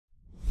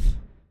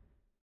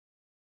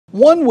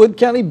One Wood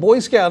County Boy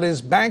Scout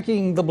is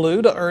backing the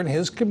blue to earn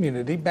his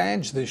community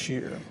badge this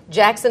year.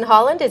 Jackson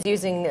Holland is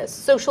using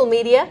social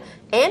media,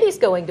 and he's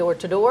going door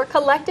to door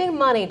collecting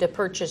money to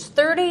purchase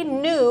 30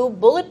 new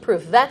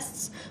bulletproof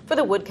vests for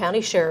the Wood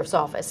County Sheriff's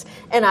Office.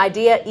 An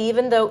idea,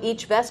 even though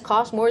each vest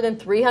costs more than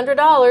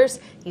 $300.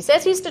 He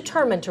says he's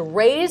determined to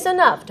raise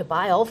enough to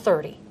buy all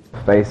 30.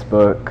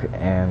 Facebook,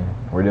 and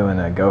we're doing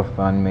a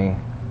GoFundMe,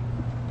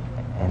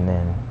 and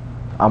then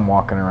I'm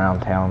walking around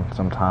town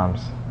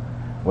sometimes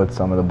with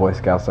some of the Boy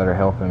Scouts that are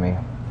helping me.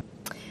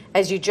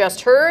 As you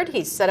just heard,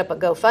 he's set up a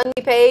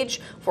GoFundMe page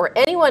for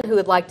anyone who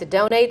would like to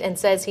donate, and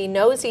says he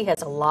knows he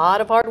has a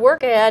lot of hard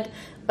work ahead,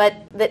 but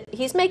that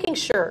he's making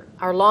sure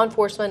our law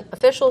enforcement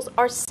officials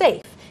are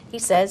safe. He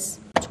says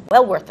it's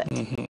well worth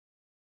it.